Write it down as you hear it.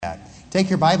Take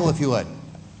your Bible if you would.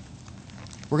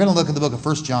 We're going to look at the book of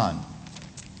 1 John.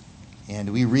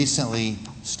 And we recently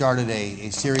started a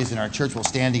series in our church. We'll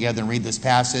stand together and read this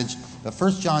passage. But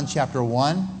 1 John chapter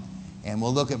 1, and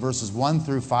we'll look at verses 1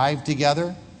 through 5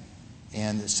 together.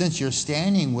 And since you're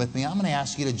standing with me, I'm going to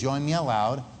ask you to join me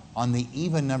aloud on the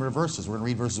even number of verses. We're going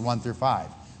to read verses 1 through 5.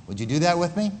 Would you do that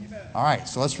with me? All right,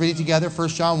 so let's read it together. 1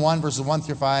 John 1, verses 1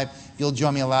 through 5. If you'll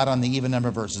join me aloud on the even number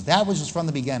of verses. That which is from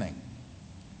the beginning,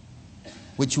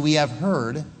 which we have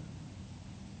heard,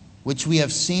 which we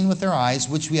have seen with our eyes,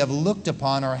 which we have looked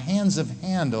upon, our hands have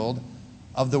handled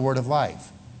of the word of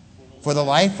life. For the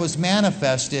life was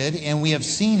manifested, and we have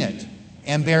seen it,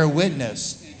 and bear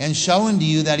witness, and show unto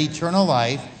you that eternal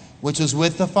life, which was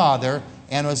with the Father,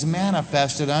 and was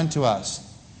manifested unto us.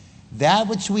 That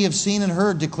which we have seen and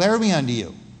heard declare we unto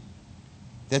you,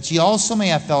 that ye also may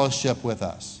have fellowship with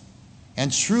us.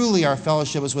 And truly our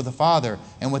fellowship is with the Father,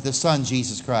 and with the Son,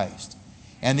 Jesus Christ.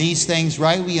 And these things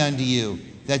write we unto you,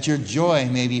 that your joy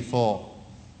may be full.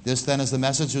 This then is the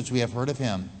message which we have heard of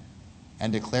him,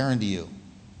 and declare unto you,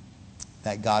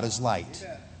 that God is light,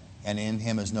 and in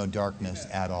him is no darkness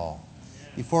at all.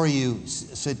 Before you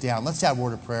sit down, let's have a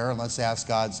word of prayer, and let's ask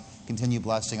God's continued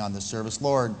blessing on this service.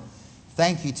 Lord,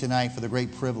 thank you tonight for the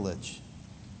great privilege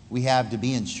we have to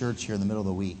be in church here in the middle of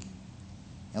the week.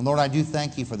 And Lord, I do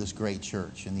thank you for this great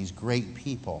church and these great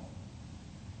people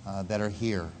that are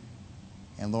here.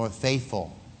 And Lord,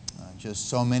 faithful, just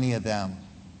so many of them,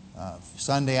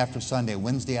 Sunday after Sunday,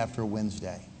 Wednesday after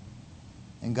Wednesday.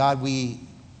 And God, we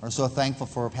are so thankful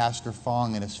for Pastor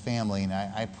Fong and his family. And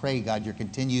I pray, God, your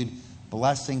continued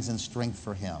blessings and strength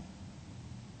for him.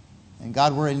 And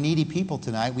God, we're a needy people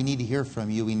tonight. We need to hear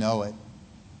from you. We know it.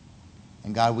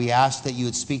 And God, we ask that you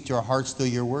would speak to our hearts through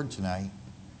your word tonight.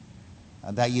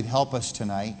 That you'd help us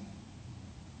tonight.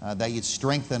 That you'd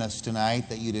strengthen us tonight.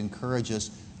 That you'd encourage us.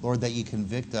 Lord, that you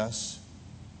convict us.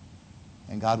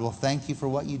 And God, we'll thank you for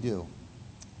what you do.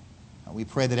 We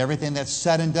pray that everything that's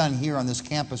said and done here on this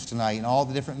campus tonight and all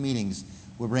the different meetings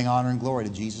will bring honor and glory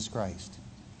to Jesus Christ.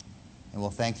 And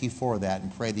we'll thank you for that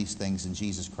and pray these things in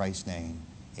Jesus Christ's name.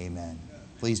 Amen.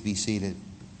 Please be seated.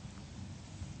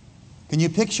 Can you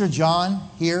picture John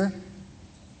here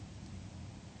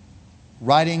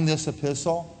writing this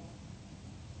epistle?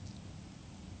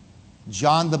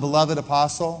 John, the beloved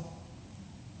apostle,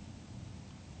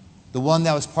 the one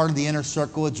that was part of the inner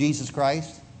circle of Jesus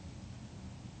Christ.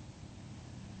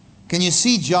 Can you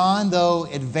see John, though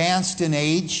advanced in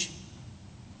age,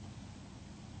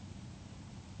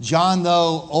 John,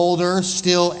 though older,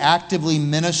 still actively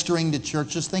ministering to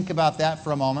churches? Think about that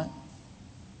for a moment.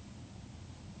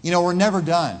 You know, we're never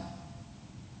done.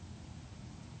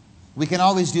 We can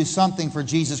always do something for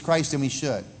Jesus Christ, and we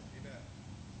should. Amen.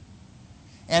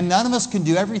 And none of us can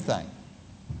do everything.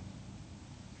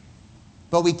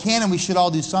 But we can and we should all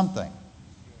do something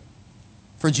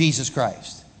for Jesus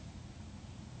Christ.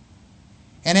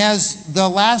 And as the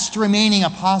last remaining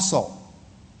apostle,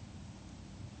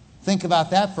 think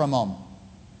about that for a moment.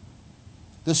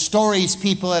 The stories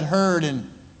people had heard and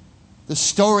the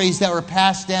stories that were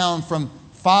passed down from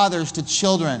fathers to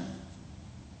children.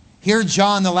 Here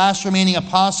John, the last remaining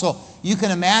apostle, you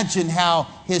can imagine how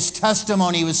his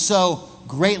testimony was so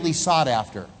greatly sought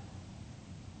after.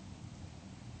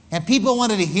 And people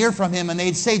wanted to hear from him, and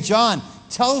they'd say, John,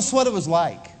 tell us what it was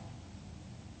like.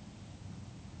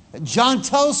 John,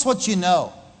 tell us what you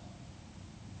know.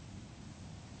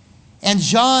 And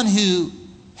John, who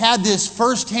had this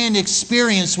firsthand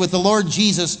experience with the Lord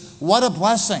Jesus, what a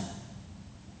blessing.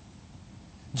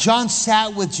 John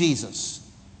sat with Jesus.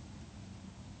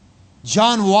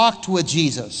 John walked with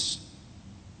Jesus.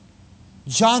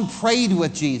 John prayed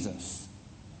with Jesus.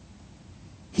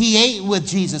 He ate with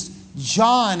Jesus.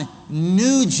 John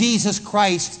knew Jesus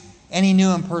Christ, and he knew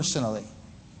him personally.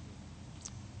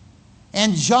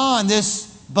 And John, this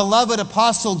beloved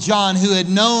apostle John, who had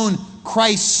known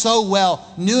Christ so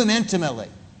well, knew him intimately.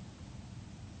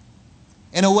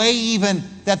 In a way even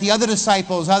that the other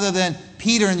disciples, other than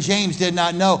Peter and James, did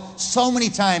not know. So many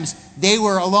times they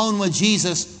were alone with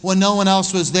Jesus when no one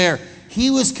else was there. He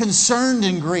was concerned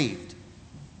and grieved.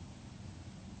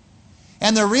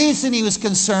 And the reason he was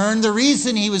concerned, the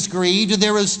reason he was grieved,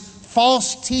 there was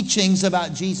false teachings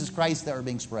about Jesus Christ that were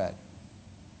being spread.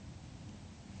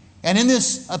 And in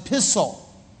this epistle,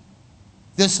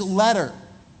 this letter,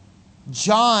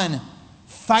 John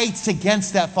fights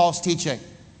against that false teaching.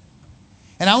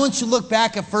 And I want you to look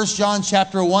back at 1 John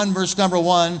chapter 1, verse number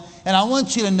 1, and I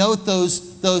want you to note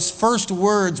those first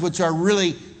words, which are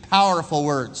really powerful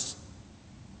words.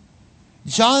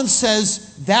 John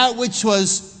says, that which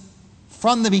was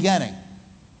from the beginning.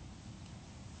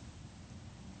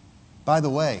 By the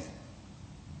way,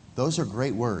 those are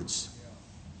great words.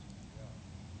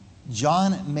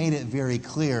 John made it very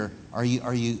clear. Are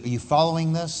you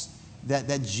following this?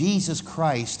 That Jesus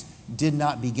Christ did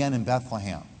not begin in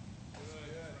Bethlehem.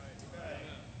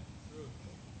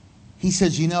 He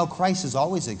says, Christ has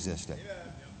always existed.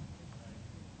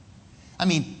 I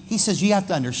mean, he says you have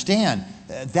to understand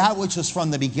that which was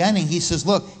from the beginning. He says,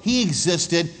 look, he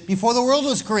existed before the world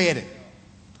was created.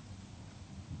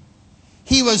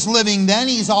 He was living then.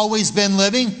 He's always been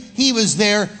living. He was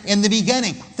there in the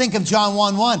beginning. Think of John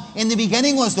 1:1. In the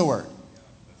beginning was the Word.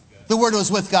 The Word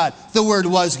was with God. The Word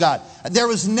was God. There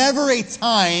was never a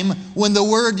time when the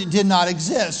Word did not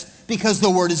exist because the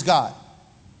Word is God.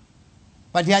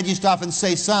 My dad used to often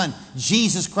say, son,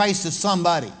 Jesus Christ is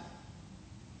somebody.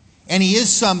 And he is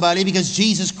somebody because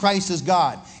Jesus Christ is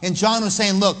God. And John was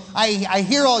saying, look, I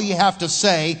hear all you have to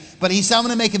say, but he said, I'm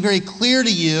going to make it very clear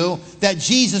to you that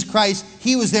Jesus Christ,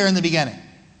 he was there in the beginning.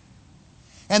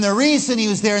 And the reason he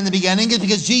was there in the beginning is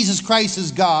because Jesus Christ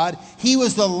is God. He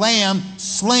was the Lamb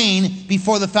slain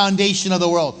before the foundation of the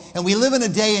world. And we live in a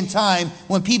day and time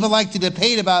when people like to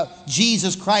debate about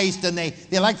Jesus Christ, and they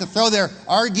like to throw their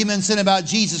arguments in about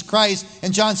Jesus Christ.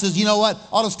 And John says, you know what?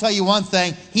 I'll just tell you one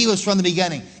thing. He was from the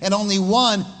beginning. And only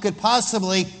one could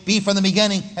possibly be from the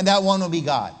beginning, and that one will be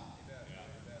God.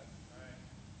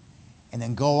 And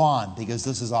then go on, because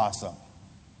this is awesome.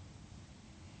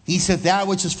 He said, that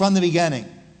which is from the beginning,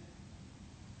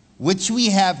 which we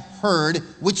have heard,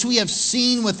 which we have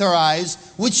seen with our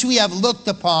eyes, which we have looked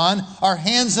upon, our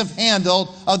hands have handled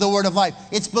of the word of life.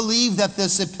 It's believed that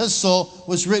this epistle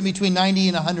was written between 90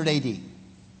 and 100 AD.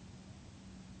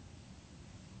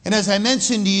 And as I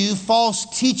mentioned to you,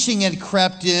 false teaching had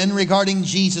crept in regarding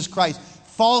Jesus Christ.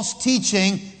 False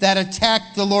teaching that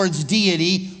attacked the Lord's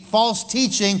deity. False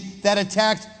teaching that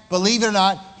attacked, believe it or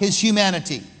not, his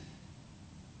humanity.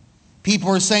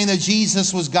 People were saying that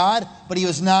Jesus was God, but he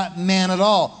was not man at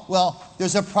all. Well,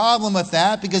 there's a problem with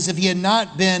that, because if he had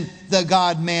not been the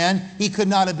God-man, he could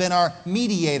not have been our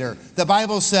mediator. The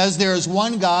Bible says there is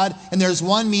one God and there's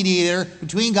one mediator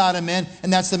between God and men,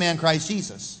 and that's the man Christ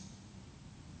Jesus.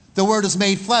 The Word is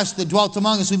made flesh that dwelt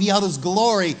among us. We beheld his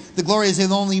glory. The glory is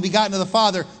the only begotten of the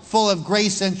Father, full of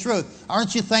grace and truth.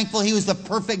 Aren't you thankful he was the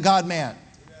perfect God-man?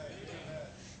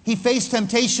 He faced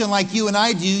temptation like you and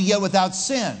I do, yet without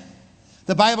sin.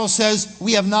 The Bible says,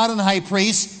 we have not an high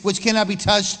priest, which cannot be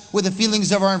touched with the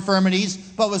feelings of our infirmities,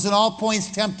 but was in all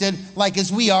points tempted like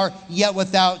as we are, yet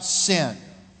without sin.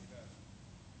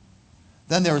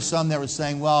 Then there were some that were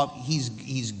saying, well,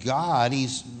 he's God,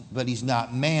 but he's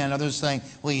not man. Others saying,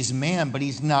 well, he's man, but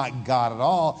he's not God at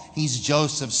all. He's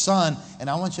Joseph's son. And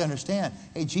I want you to understand,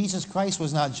 hey, Jesus Christ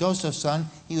was not Joseph's son.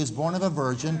 He was born of a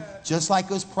virgin, just like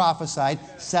it was prophesied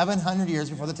 700 years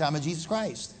before the time of Jesus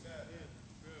Christ.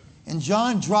 And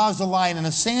John draws a line in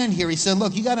the sand here. He said,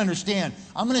 look, you got to understand,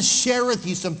 I'm going to share with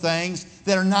you some things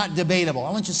that are not debatable. I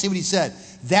want you to see what he said.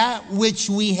 That which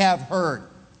we have heard.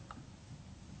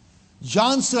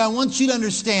 John said, I want you to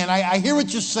understand, I hear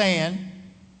what you're saying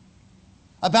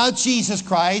about Jesus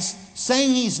Christ,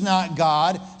 saying he's not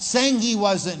God, saying he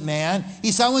wasn't man.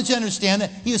 He said, I want you to understand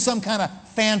that he was some kind of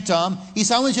phantom. He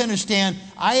said, I want you to understand,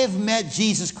 I have met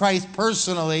Jesus Christ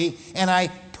personally, and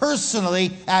I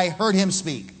heard him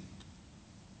speak.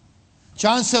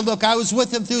 John said, look, I was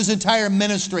with him through his entire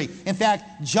ministry. In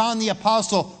fact, John the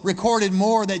Apostle recorded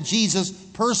more that Jesus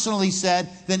personally said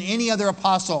than any other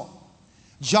apostle.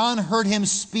 John heard him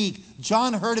speak.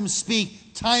 John heard him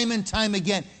speak time and time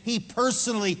again. He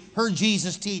personally heard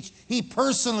Jesus teach. He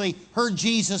personally heard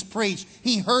Jesus preach.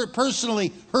 He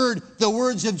personally heard the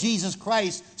words of Jesus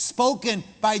Christ spoken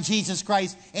by Jesus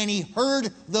Christ. And he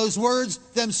heard those words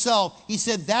themselves. He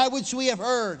said, that which we have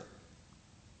heard.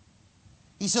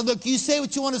 He said, look, you say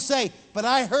what you want to say, but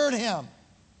I heard him.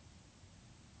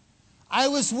 I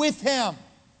was with him.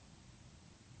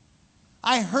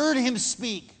 I heard him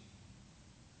speak.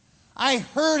 I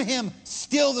heard him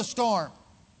still the storm.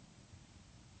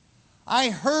 I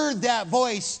heard that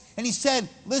voice. And he said,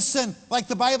 listen, like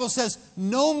the Bible says,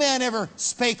 no man ever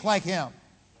spake like him.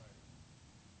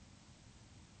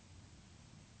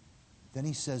 Then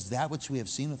he says, that which we have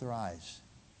seen with our eyes.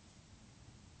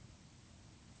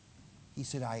 He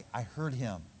said, I heard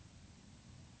him.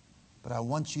 But I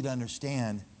want you to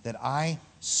understand that I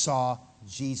saw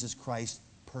Jesus Christ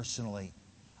personally.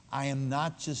 I am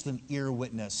not just an ear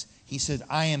witness. He said,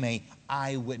 I am an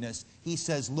eyewitness. He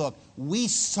says, look, we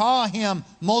saw him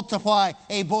multiply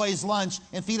a boy's lunch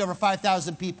and feed over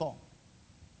 5,000 people.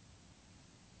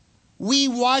 We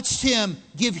watched him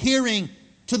give hearing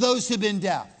to those who've been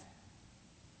deaf.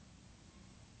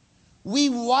 We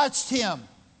watched him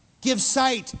give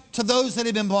sight to those that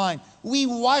have been blind. We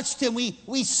watched him.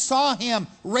 We saw him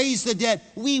raise the dead.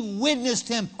 We witnessed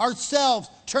him ourselves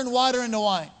turn water into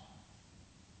wine.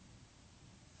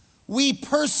 We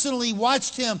personally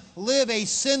watched him live a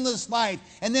sinless life.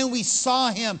 And then we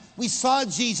saw him. We saw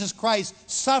Jesus Christ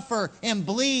suffer and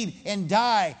bleed and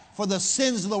die for the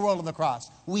sins of the world on the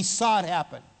cross. We saw it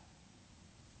happen.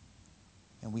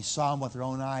 And we saw him with our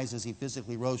own eyes as he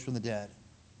physically rose from the dead.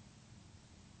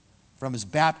 From his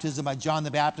baptism by John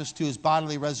the Baptist to his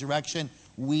bodily resurrection,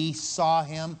 we saw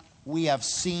him. We have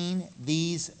seen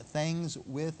these things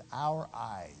with our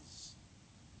eyes.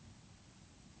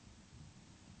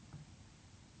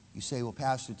 You say, well,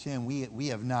 Pastor Tim, we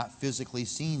have not physically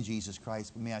seen Jesus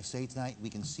Christ. But may I say tonight, we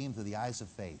can see him through the eyes of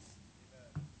faith.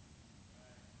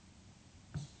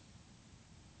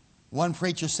 One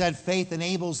preacher said, faith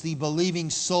enables the believing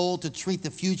soul to treat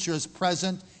the future as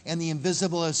present and the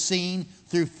invisible as seen.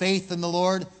 Through faith in the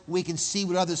Lord, we can see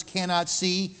what others cannot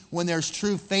see. When there's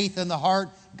true faith in the heart,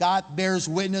 God bears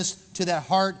witness to that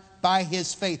heart by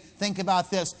his faith. Think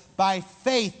about this. By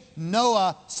faith,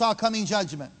 Noah saw coming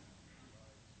judgment.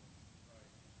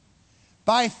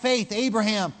 By faith,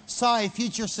 Abraham saw a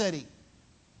future city.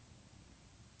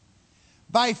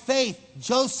 By faith,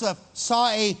 Joseph saw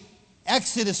an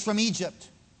exodus from Egypt.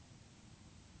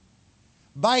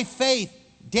 By faith,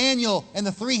 Daniel and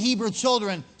the 3 Hebrew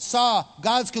children saw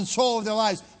God's control of their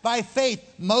lives. By faith,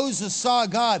 Moses saw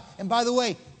God. And by the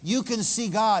way, you can see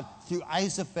God through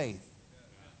eyes of faith.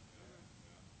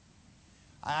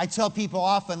 I tell people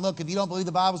often, look, if you don't believe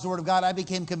the Bible is the Word of God, I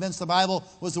became convinced the Bible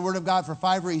was the Word of God for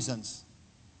 5 reasons.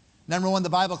 Number 1, the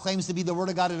Bible claims to be the Word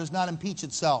of God. It does not impeach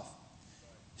itself.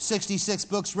 66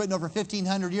 books written over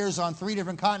 1,500 years on 3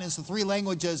 different continents in 3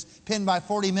 languages, penned by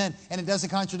 40 men, and it doesn't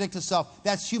contradict itself.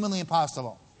 That's humanly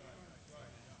impossible.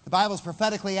 The Bible is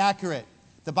prophetically accurate.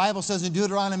 The Bible says in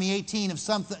Deuteronomy 18, if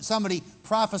somebody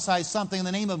prophesies something in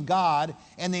the name of God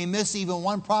and they miss even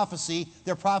one prophecy,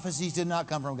 their prophecies did not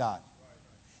come from God.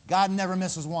 God never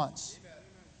misses once.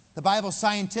 The Bible is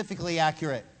scientifically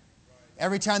accurate.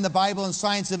 Every time the Bible and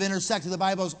science have intersected, the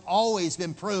Bible has always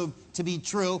been proved to be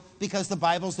true because the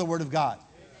Bible is the Word of God.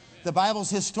 The Bible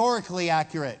is historically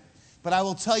accurate. But I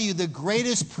will tell you, the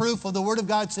greatest proof of the Word of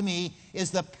God to me is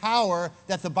the power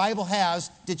that the Bible has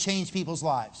to change people's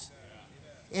lives.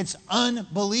 It's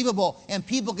unbelievable. And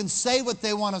people can say what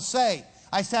they want to say.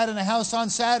 I sat in a house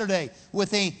on Saturday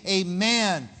with a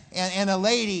man and a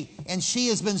lady, and she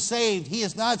has been saved. He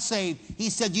is not saved. He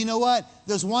said, you know what?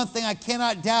 There's one thing I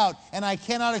cannot doubt, and I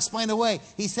cannot explain away.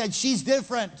 He said, she's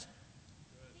different.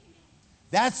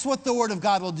 That's what the Word of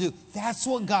God will do. That's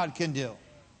what God can do.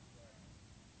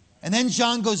 And then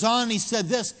John goes on and he said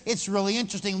this. It's really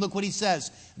interesting. Look what he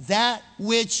says. That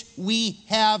which we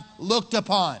have looked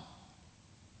upon.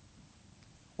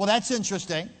 Well, that's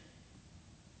interesting.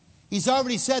 He's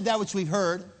already said that which we've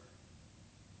heard.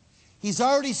 He's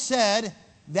already said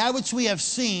that which we have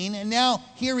seen. And now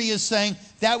here he is saying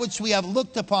that which we have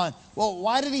looked upon. Well,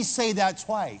 why did he say that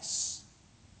twice?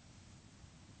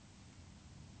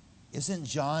 Isn't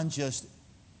John just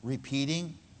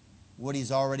repeating what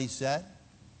he's already said?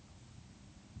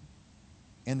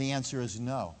 And the answer is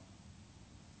no.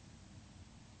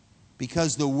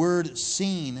 Because the word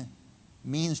seen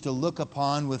means to look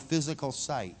upon with physical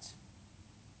sight.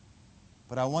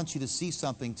 But I want you to see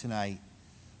something tonight.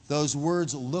 Those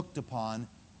words looked upon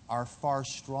are far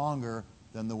stronger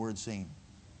than the word seen.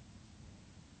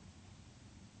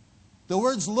 The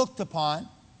words looked upon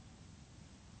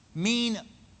mean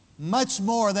much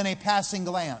more than a passing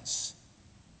glance.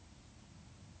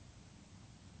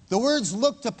 The words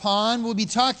looked upon will be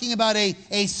talking about a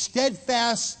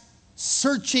steadfast,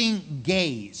 searching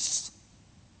gaze.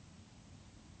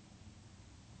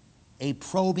 A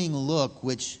probing look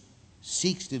which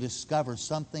seeks to discover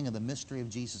something of the mystery of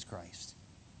Jesus Christ.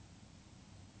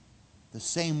 The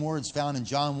same words found in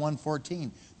John 1:14.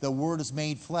 The Word is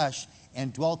made flesh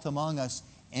and dwelt among us,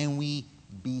 and we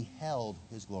beheld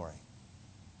His glory.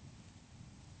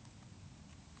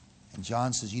 And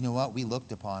John says, you know what? We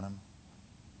looked upon Him.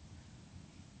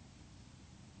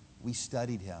 We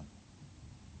studied Him.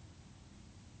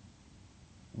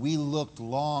 We looked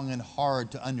long and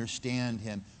hard to understand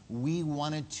Him. We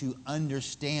wanted to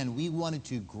understand. We wanted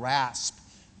to grasp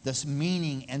this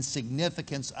meaning and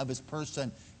significance of His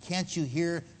person. Can't you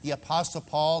hear the Apostle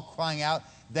Paul crying out,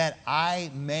 that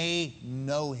I may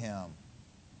know Him?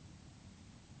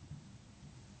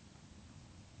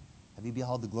 Have you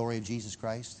beheld the glory of Jesus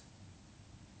Christ?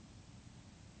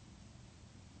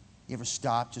 You ever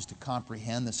stop just to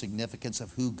comprehend the significance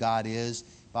of who God is,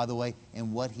 by the way,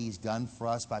 and what He's done for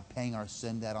us by paying our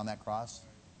sin debt on that cross?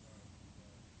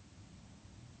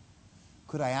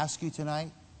 Could I ask you tonight,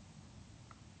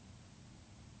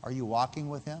 are you walking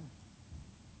with Him?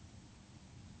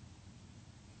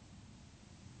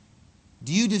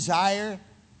 Do you desire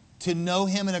to know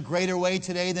Him in a greater way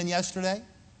today than yesterday?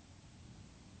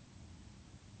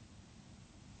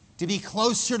 To be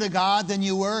closer to God than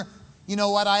you were? You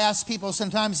know what? I ask people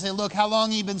sometimes, say, look, how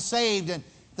long have you been saved? And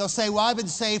they'll say, well, I've been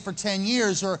saved for 10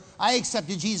 years, or I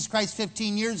accepted Jesus Christ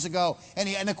 15 years ago.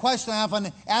 And the question I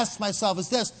often ask myself is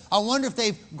this: I wonder if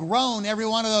they've grown every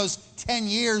one of those 10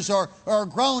 years or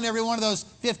grown every one of those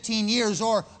 15 years,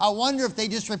 or I wonder if they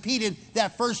just repeated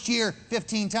that first year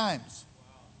 15 times.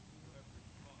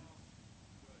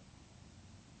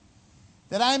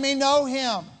 That I may know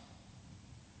Him.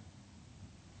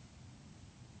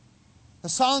 The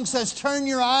song says, turn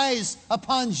your eyes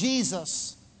upon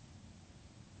Jesus.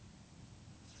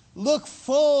 Look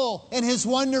full in His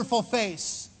wonderful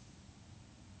face.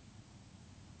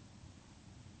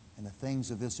 And the things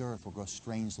of this earth will grow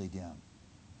strangely dim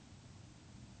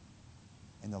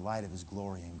in the light of His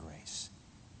glory and grace.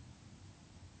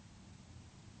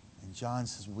 And John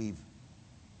says, we've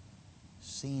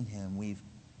seen Him, we've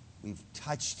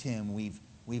touched Him, we've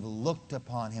looked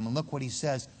upon Him. And look what he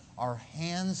says, our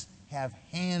hands have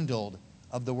handled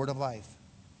of the word of life.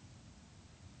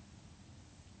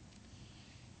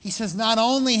 He says, not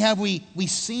only have we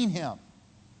seen Him.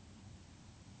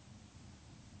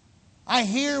 I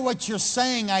hear what you're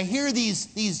saying. I hear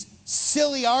these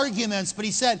silly arguments. But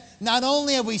he said, not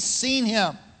only have we seen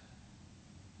Him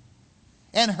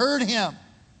and heard Him,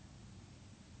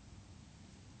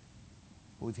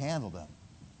 but we've handled Him.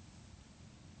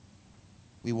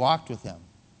 We walked with Him.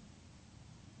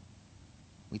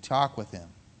 We talked with Him.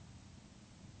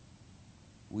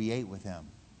 We ate with Him.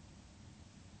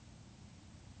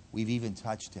 We've even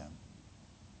touched Him.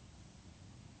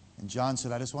 And John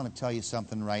said, I just want to tell you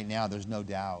something right now. There's no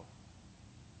doubt.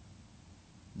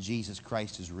 Jesus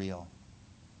Christ is real.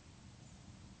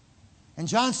 And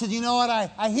John said, you know what?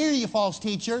 I hear you, false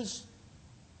teachers,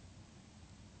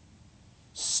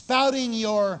 spouting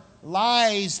your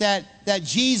lies that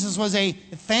Jesus was a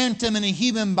phantom in a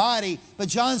human body. But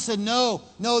John said, no.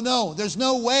 There's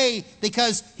no way,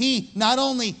 because He not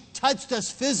only touched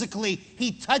us physically,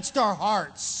 He touched our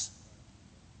hearts.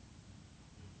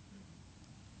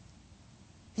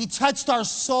 He touched our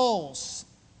souls.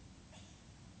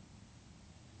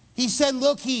 He said,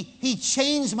 look, he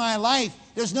changed my life.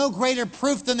 There's no greater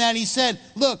proof than that. He said,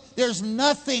 look, there's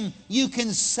nothing you can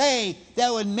say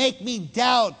that would make me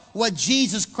doubt what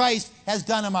Jesus Christ has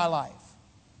done in my life.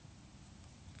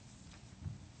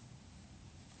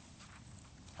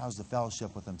 How's the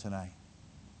fellowship with Him tonight?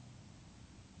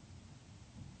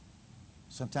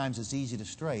 Sometimes it's easy to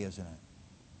stray, isn't it?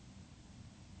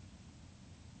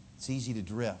 It's easy to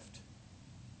drift.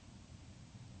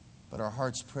 But our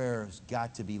heart's prayer has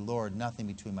got to be, Lord, nothing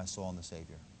between my soul and the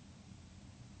Savior.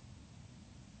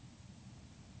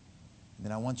 And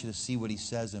then I want you to see what he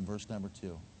says in verse number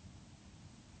 2.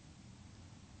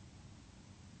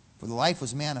 For the life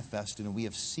was manifested, and we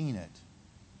have seen it,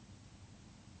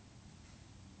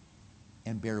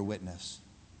 and bear witness.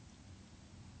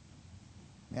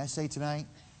 May I say tonight,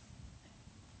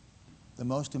 the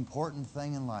most important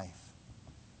thing in life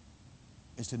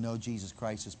is to know Jesus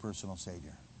Christ as personal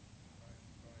Savior.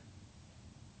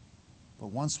 But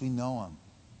once we know Him,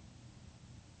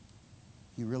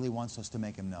 He really wants us to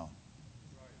make Him known.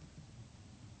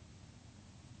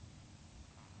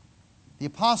 The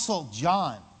Apostle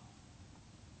John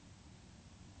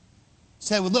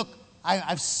said, well, look,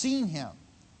 I've seen Him.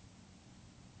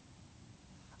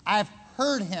 I've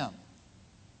heard Him.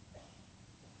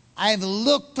 I've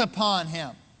looked upon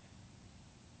Him.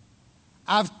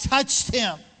 I've touched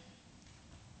Him.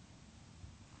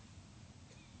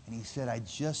 And he said, I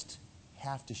just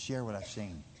have to share what I've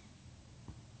seen.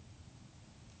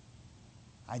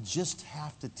 I just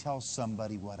have to tell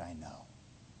somebody what I know.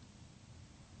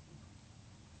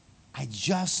 I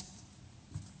just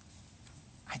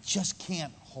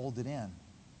can't hold it in.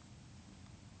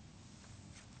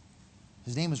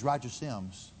 His name is Roger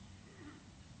Sims.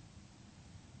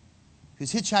 He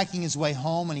was hitchhiking his way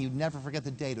home, and he would never forget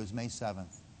the date. It was May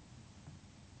 7th.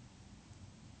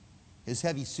 His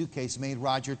heavy suitcase made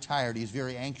Roger tired. He was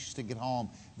very anxious to get home,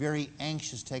 very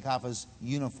anxious to take off his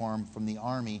uniform from the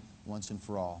Army once and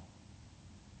for all.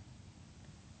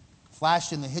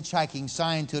 Flashing the hitchhiking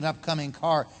sign to an upcoming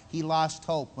car, he lost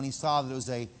hope when he saw that it was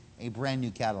a brand new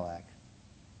Cadillac.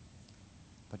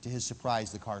 But to his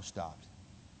surprise, the car stopped.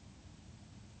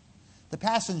 The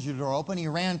passenger door opened. He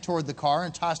ran toward the car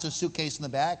and tossed his suitcase in the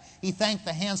back. He thanked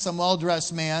the handsome,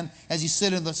 well-dressed man as he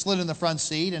slid in the front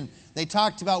seat. And they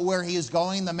talked about where he is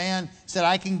going. The man said,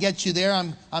 I can get you there.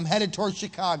 I'm headed towards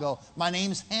Chicago. My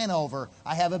name's Hanover.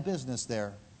 I have a business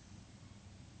there.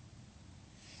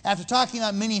 After talking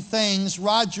about many things,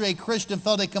 Roger, a Christian,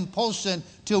 felt a compulsion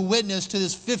to witness to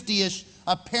this 50-ish,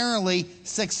 apparently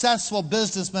successful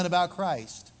businessman about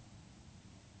Christ.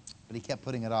 But he kept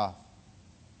putting it off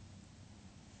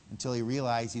until he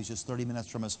realized he was just 30 minutes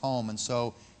from his home. And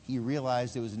so he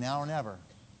realized it was now or never.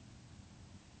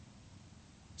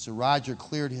 So Roger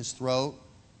cleared his throat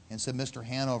and said, Mr.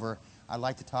 Hanover, I'd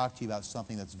like to talk to you about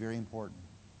something that's very important.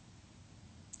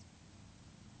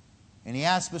 And he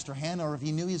asked Mr. Hanover if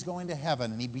he knew he was going to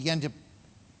heaven. And he began to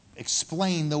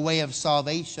explain the way of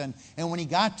salvation. And when he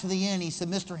got to the end, he said,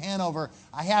 Mr. Hanover,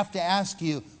 I have to ask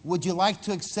you, would you like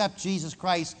to accept Jesus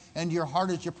Christ into your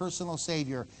heart as your personal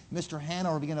Savior? Mr.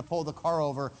 Hanover began to pull the car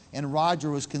over, and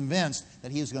Roger was convinced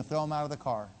that he was going to throw him out of the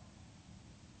car.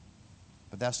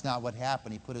 But that's not what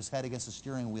happened. He put his head against the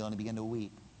steering wheel and he began to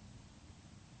weep.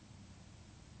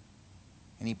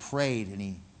 And he prayed and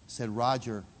he said,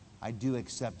 Roger, I do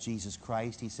accept Jesus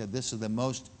Christ. He said, this is the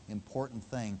most important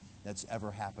thing that's ever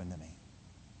happened to me.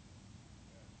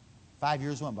 5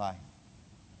 years went by.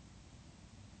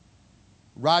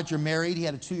 Roger married. He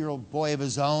had a 2-year-old boy of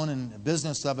his own and a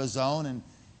business of his own. And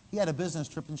he had a business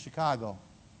trip in Chicago.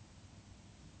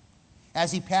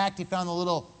 As he packed, he found a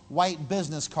little white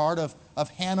business card of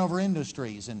Hanover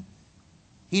Industries. And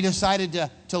he decided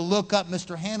to look up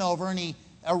Mr. Hanover, and he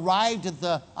arrived at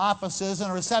the offices, and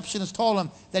a receptionist told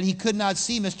him that he could not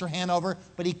see Mr. Hanover,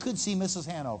 but he could see Mrs.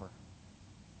 Hanover.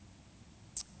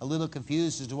 A little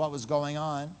confused as to what was going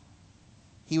on,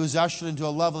 he was ushered into a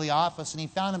lovely office, and he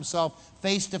found himself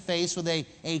face to face with a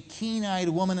keen-eyed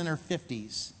woman in her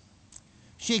 50s.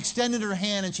 She extended her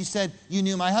hand and she said, you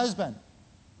knew my husband.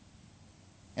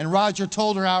 And Roger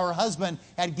told her how her husband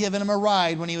had given him a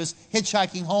ride when he was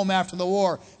hitchhiking home after the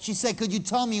war. She said, could you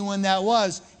tell me when that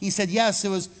was? He said, yes, it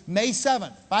was May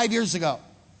 7th, 5 years ago,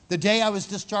 the day I was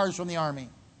discharged from the Army.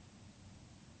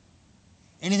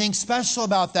 Anything special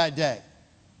about that day?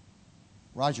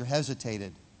 Roger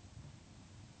hesitated.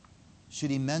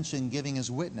 Should he mention giving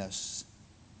his witness?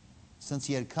 Since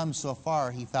he had come so far,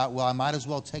 he thought, well, I might as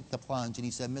well take the plunge. And he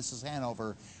said, Mrs.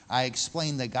 Hanover, I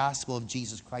explained the gospel of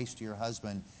Jesus Christ to your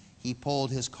husband. He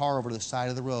pulled his car over to the side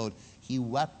of the road. He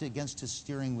wept against his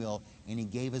steering wheel, and he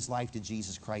gave his life to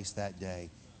Jesus Christ that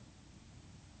day.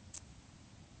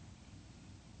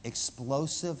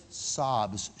 Explosive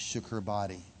sobs shook her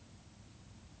body.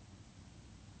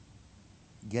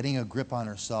 Getting a grip on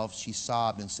herself, she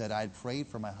sobbed and said, I had prayed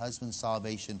for my husband's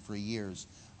salvation for years.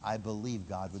 I believed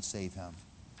God would save him.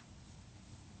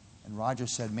 And Roger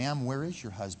said, ma'am, where is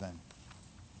your husband?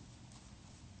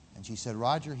 And she said,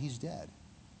 Roger, he's dead.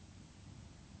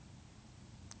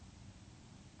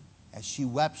 As she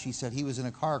wept, she said, he was in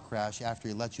a car crash after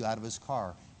he let you out of his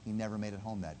car. He never made it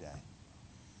home that day.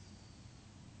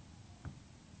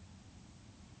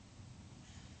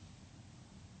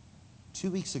 Two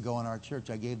weeks ago in our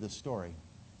church, I gave this story.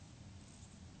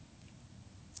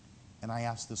 And I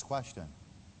asked this question.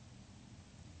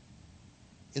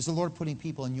 Is the Lord putting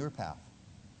people in your path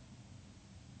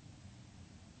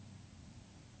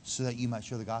so that you might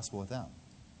share the gospel with them?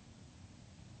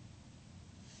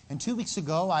 And 2 weeks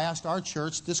ago, I asked our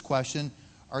church this question,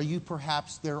 are you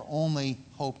perhaps their only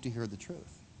hope to hear the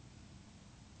truth?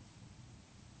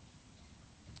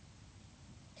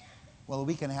 Well, a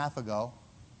week and a half ago,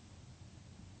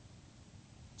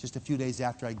 just a few days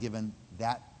after I'd given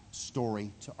that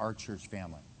story to our church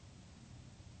family,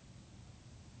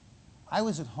 I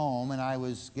was at home, and it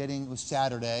was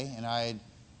Saturday, and I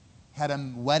had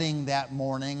a wedding that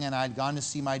morning, and I'd gone to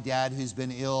see my dad who's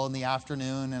been ill in the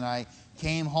afternoon, and I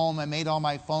came home, I made all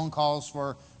my phone calls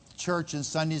for church and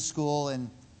Sunday school, and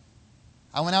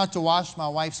I went out to wash my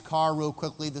wife's car real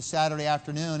quickly the Saturday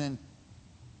afternoon, and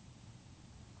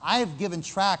I've given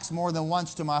tracts more than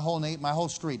once to my whole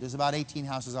street. There's about 18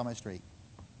 houses on my street.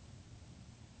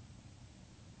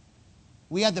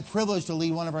 We had the privilege to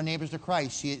lead one of our neighbors to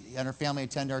Christ. She and her family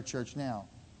attend our church now.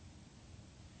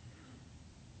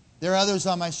 There are others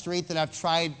on my street that I've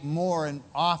tried more and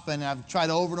often, and I've tried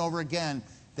over and over again,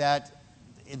 that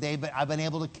I've been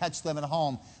able to catch them at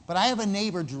home. But I have a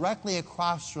neighbor directly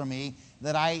across from me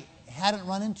that I hadn't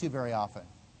run into very often.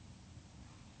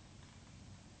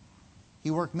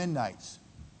 He worked midnights.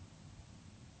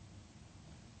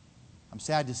 I'm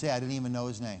sad to say I didn't even know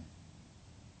his name.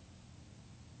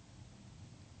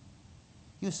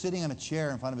 He was sitting on a chair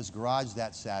in front of his garage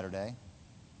that Saturday,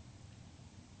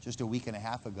 just a week and a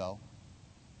half ago.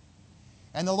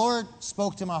 And the Lord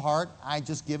spoke to my heart. I'd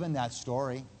just given that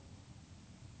story.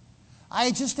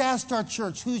 I just asked our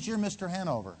church, who's your Mr.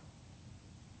 Hanover?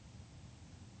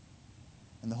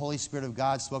 And the Holy Spirit of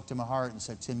God spoke to my heart and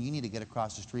said, Tim, you need to get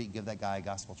across the street and give that guy a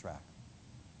gospel tract.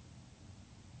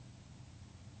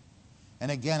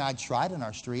 And again, I tried in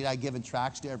our street. I'd given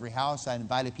tracts to every house. I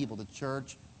invited people to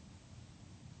church.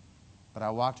 But I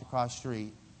walked across the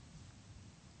street.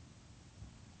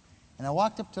 And I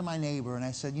walked up to my neighbor and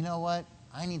I said, you know what?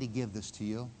 I need to give this to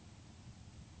you.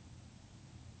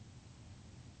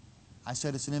 I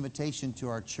said, it's an invitation to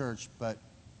our church, but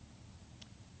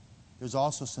there's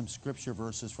also some scripture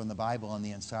verses from the Bible on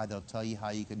the inside that'll tell you how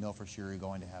you can know for sure you're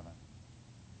going to heaven.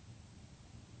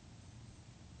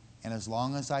 And as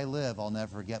long as I live, I'll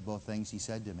never forget both things he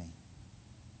said to me.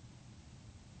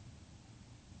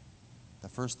 The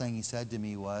first thing he said to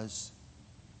me was,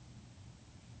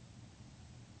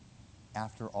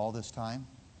 after all this time,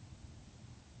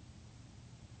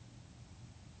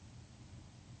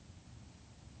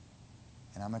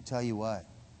 and I'm going to tell you what,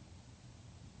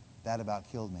 that about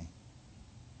killed me.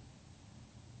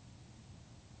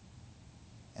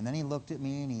 And then he looked at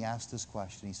me and he asked this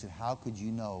question. He said, how could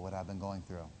you know what I've been going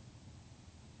through?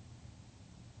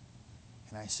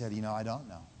 And I said, you know, I don't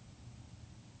know.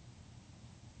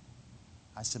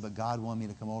 I said, but God wanted me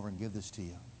to come over and give this to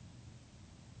you.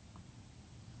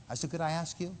 I said, could I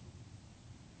ask you?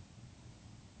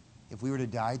 If we were to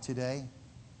die today,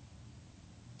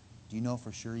 do you know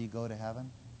for sure you go to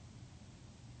heaven?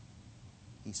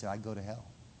 He said, I'd go to hell.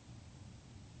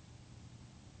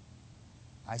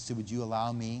 I said, would you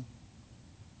allow me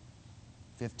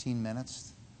 15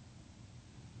 minutes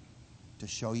to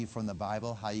show you from the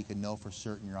Bible how you can know for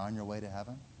certain you're on your way to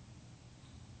heaven?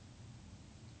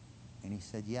 And he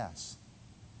said, yes.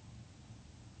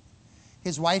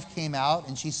 His wife came out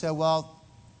and she said, well,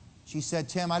 she said,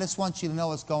 Tim, I just want you to know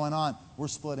what's going on. We're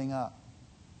splitting up.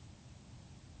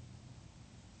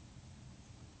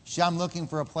 She said, I'm looking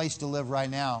for a place to live right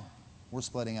now. We're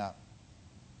splitting up.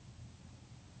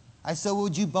 I said, well,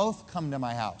 would you both come to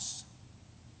my house?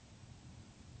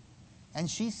 And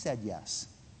she said yes.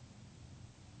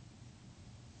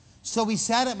 So we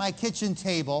sat at my kitchen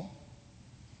table,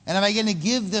 and I'm going to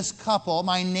give this couple,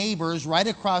 my neighbors right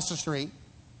across the street,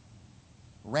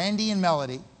 Randy and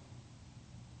Melody,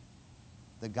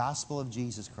 the gospel of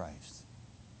Jesus Christ.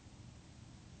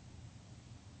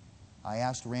 I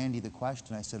asked Randy the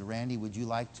question. I said, Randy, would you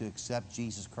like to accept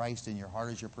Jesus Christ in your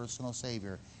heart as your personal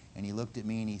Savior? And he looked at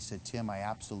me and he said, Tim, I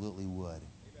absolutely would.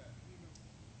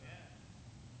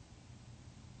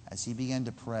 As he began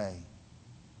to pray,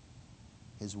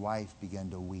 his wife began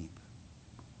to weep.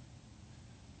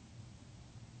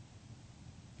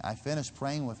 I finished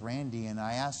praying with Randy and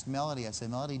I asked Melody, I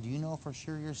said, Melody, do you know for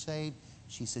sure you're saved?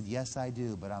 She said, yes, I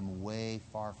do, but I'm way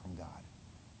far from God.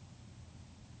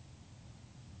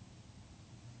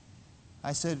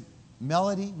 I said,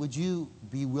 Melody, would you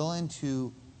be willing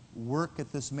to work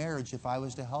at this marriage if I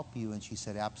was to help you? And she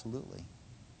said, absolutely.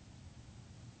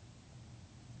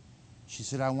 She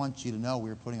said, I want you to know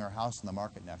we're putting our house on the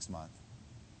market next month.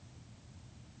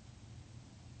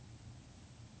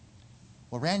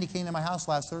 Well, Randy came to my house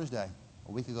last Thursday,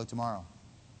 a week ago tomorrow,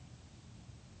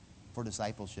 for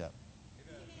discipleship.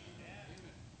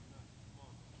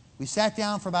 We sat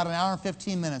down for about an hour and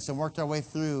 15 minutes and worked our way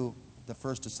through the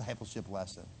first discipleship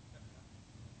lesson.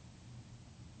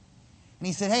 And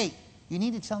he said, hey, you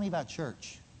need to tell me about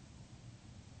church.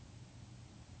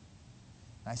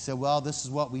 And I said, well, this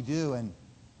is what we do. And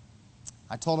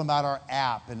I told him about our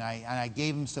app, and I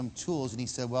gave him some tools, and he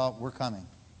said, well, we're coming.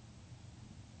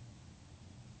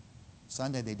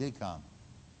 Sunday they did come.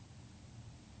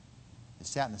 They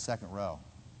sat in the second row.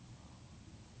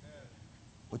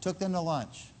 We took them to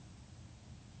lunch.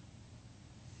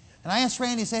 And I asked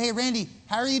Randy, I said, hey, Randy,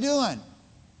 how are you doing?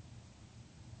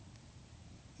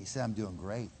 He said, I'm doing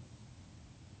great.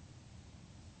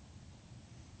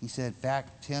 He said, in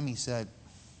fact, Tim, he said,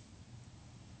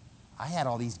 I had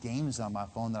all these games on my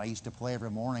phone that I used to play every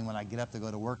morning when I get up to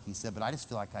go to work. He said, but I just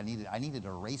feel like I needed to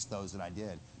erase those, and I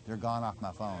did. They're gone off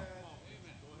my phone.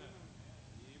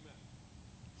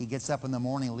 He gets up in the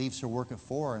morning, leaves for work at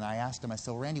 4, and I asked him, I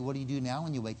said, well, Randy, what do you do now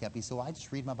when you wake up? He said, well, I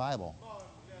just read my Bible.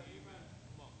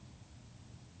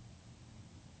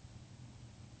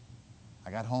 I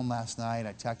got home last night.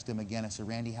 I texted him again. I said,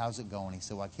 Randy, how's it going? He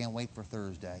said, well, I can't wait for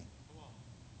Thursday.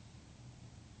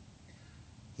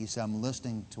 He said, I'm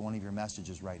listening to one of your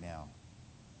messages right now.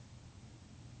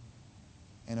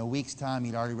 In a week's time,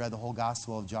 he'd already read the whole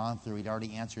Gospel of John through. He'd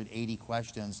already answered 80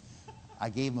 questions. I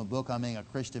gave him a book on being a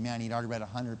Christian man. He'd already read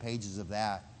 100 pages of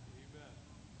that. Amen.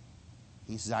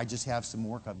 He says, I just have some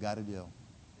work I've got to do.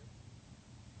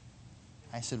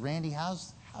 I said, Randy,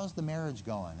 how's how's the marriage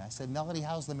going? I said, Melody,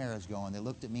 how's the marriage going? They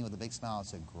looked at me with a big smile and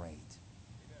said, great.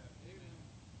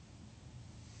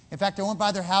 In fact, I went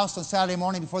by their house on Saturday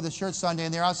morning before the church Sunday,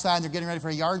 and they're outside and they're getting ready for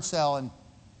a yard sale. And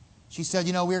she said,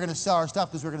 you know, we were going to sell our stuff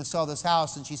because we were going to sell this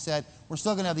house. And she said, we're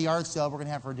still going to have the yard sale. We're going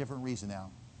to have it for a different reason now.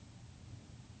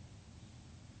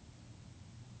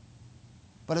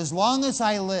 But as long as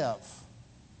I live,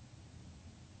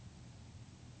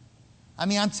 I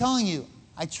mean, I'm telling you,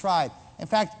 I tried. In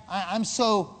fact, I'm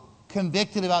so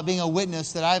convicted about being a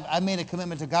witness that I've made a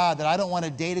commitment to God that I don't want a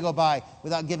day to go by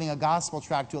without giving a gospel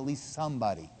tract to at least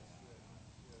somebody.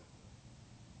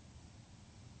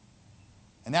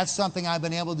 And that's something I've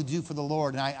been able to do for the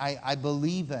Lord, and I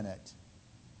believe in it.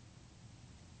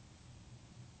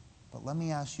 But let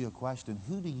me ask you a question.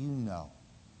 Who do you know?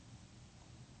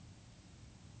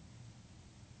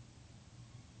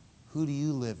 Who do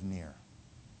you live near?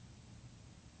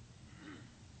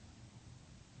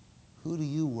 Who do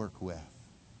you work with?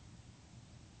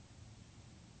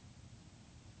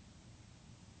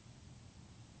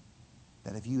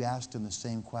 That if you asked them the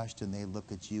same question, they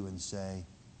look at you and say,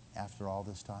 after all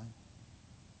this time?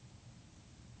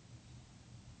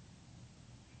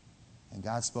 And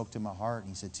God spoke to my heart and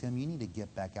He said, Tim, you need to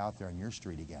get back out there on your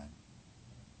street again.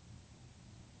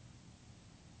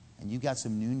 And you got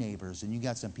some new neighbors and you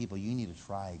got some people you need to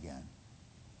try again.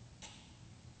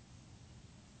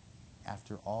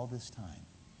 After all this time.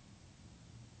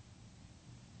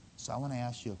 So I want to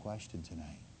ask you a question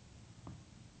tonight.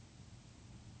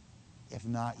 If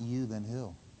not you, then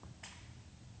who?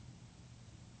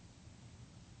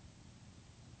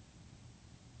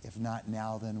 If not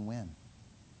now, then when?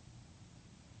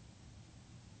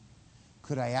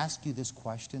 Could I ask you this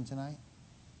question tonight?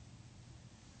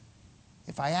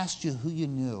 If I asked you who you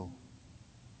knew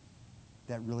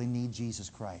that really need Jesus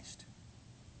Christ,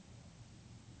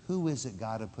 who is it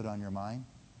God had put on your mind?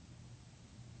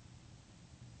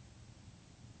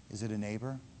 Is it a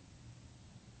neighbor?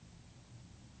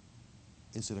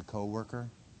 Is it a coworker?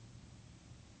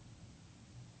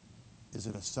 Is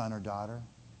it a son or daughter?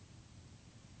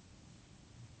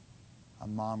 A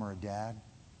mom or a dad?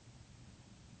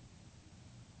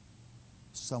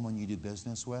 Someone you do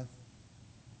business with?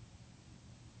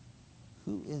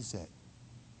 Who is it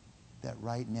that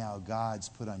right now God's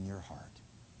put on your heart?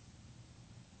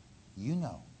 You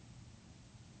know.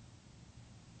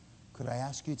 Could I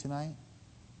ask you tonight?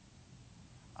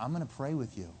 I'm going to pray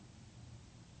with you.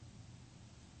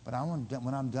 But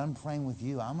when I'm done praying with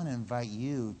you, I'm going to invite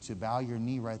you to bow your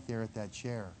knee right there at that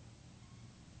chair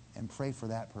and pray for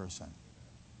that person.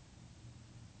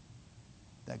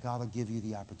 That God will give you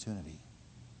the opportunity.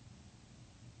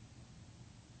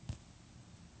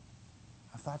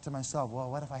 I thought to myself, well,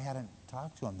 what if I hadn't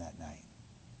talked to him that night?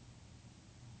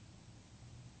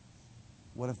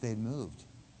 What if they'd moved?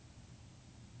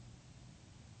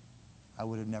 I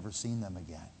would have never seen them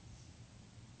again.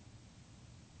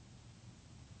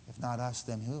 If not us,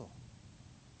 then who?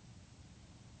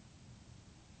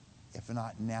 If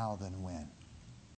not now, then when?